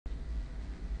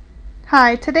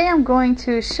Hi, today I'm going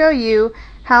to show you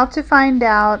how to find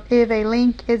out if a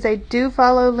link is a do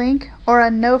follow link or a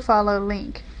no follow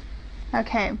link.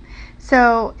 Okay,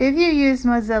 so if you use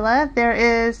Mozilla, there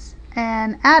is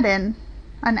an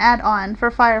add-on for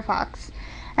Firefox,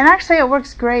 and actually it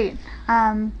works great.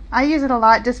 I use it a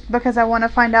lot just because I want to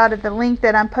find out if the link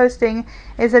that I'm posting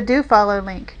is a do follow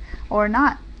link or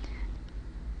not.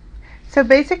 So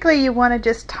basically you want to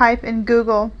just type in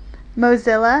Google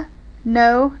Mozilla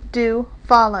no do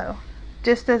follow,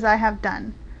 just as I have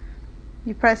done.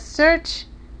 You press search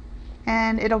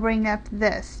and it'll bring up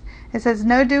this. It says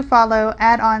no do follow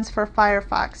add-ons for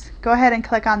Firefox. Go ahead and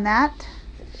click on that.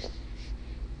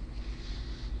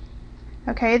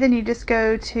 Okay, then you just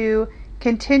go to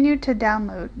continue to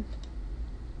download.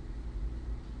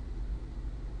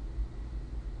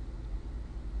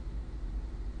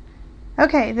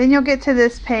 Okay, then you'll get to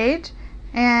this page,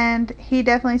 and he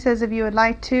definitely says if you would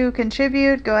like to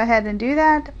contribute, go ahead and do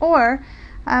that, or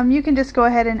you can just go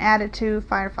ahead and add it to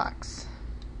Firefox.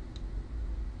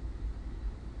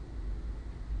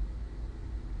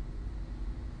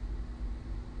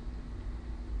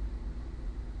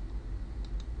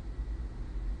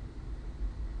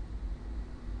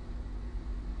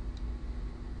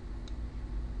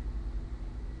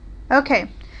 Okay,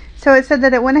 so it said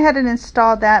that it went ahead and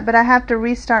installed that, but I have to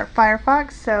restart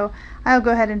Firefox, so I'll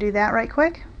go ahead and do that right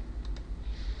quick.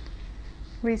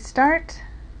 Restart.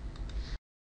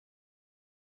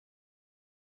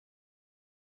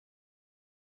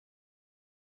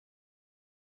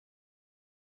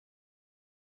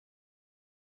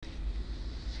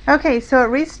 Okay, so it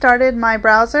restarted my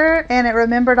browser and it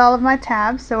remembered all of my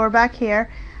tabs, so we're back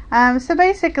here. So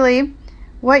basically,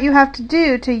 what you have to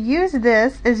do to use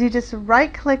this is you just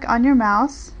right click on your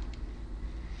mouse,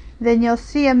 then you'll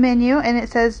see a menu and it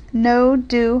says no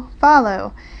do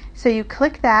follow. So you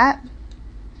click that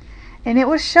and it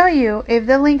will show you if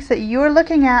the links that you are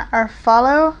looking at are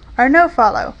follow or no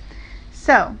follow.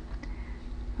 So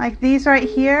like these right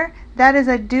here, that is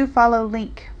a do follow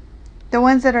link. The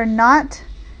ones that are not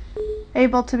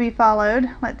able to be followed,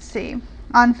 let's see,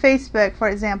 on Facebook for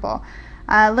example,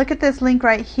 look at this link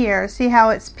right here. See how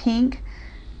it's pink?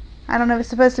 I don't know if it's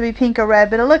supposed to be pink or red,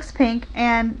 but it looks pink,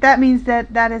 and that means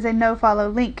that that is a no follow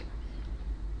link.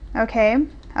 Okay,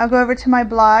 I'll go over to my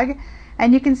blog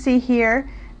and you can see here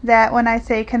that when I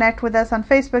say connect with us on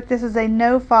Facebook, this is a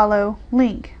no follow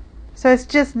link. So it's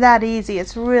just that easy.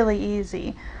 It's really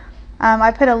easy.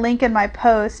 I put a link in my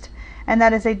post and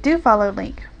that is a do follow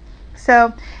link.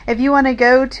 So if you want to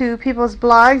go to people's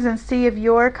blogs and see if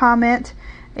your comment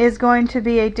is going to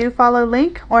be a do follow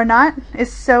link or not,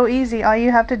 it's so easy. All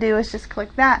you have to do is just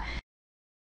click that.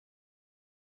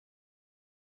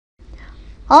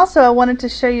 Also, I wanted to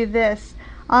show you this.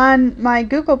 On my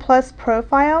Google Plus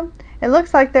profile, it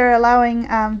looks like they're allowing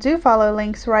do follow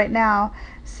links right now.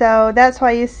 So that's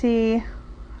why you see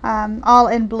all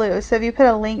in blue. So if you put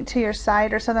a link to your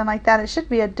site or something like that, it should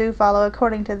be a do follow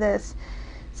according to this.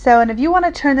 So, and if you want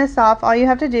to turn this off, all you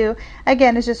have to do,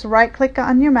 again, is just right click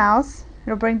on your mouse.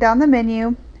 It'll bring down the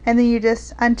menu, and then you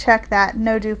just uncheck that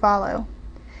no do follow,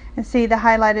 and see the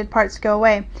highlighted parts go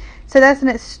away. So that's an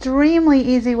extremely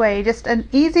easy way, just an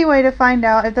easy way to find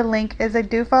out if the link is a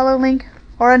do follow link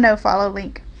or a no follow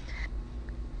link.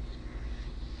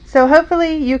 So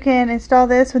hopefully you can install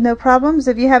this with no problems.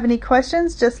 If you have any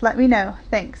questions, just let me know.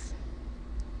 Thanks.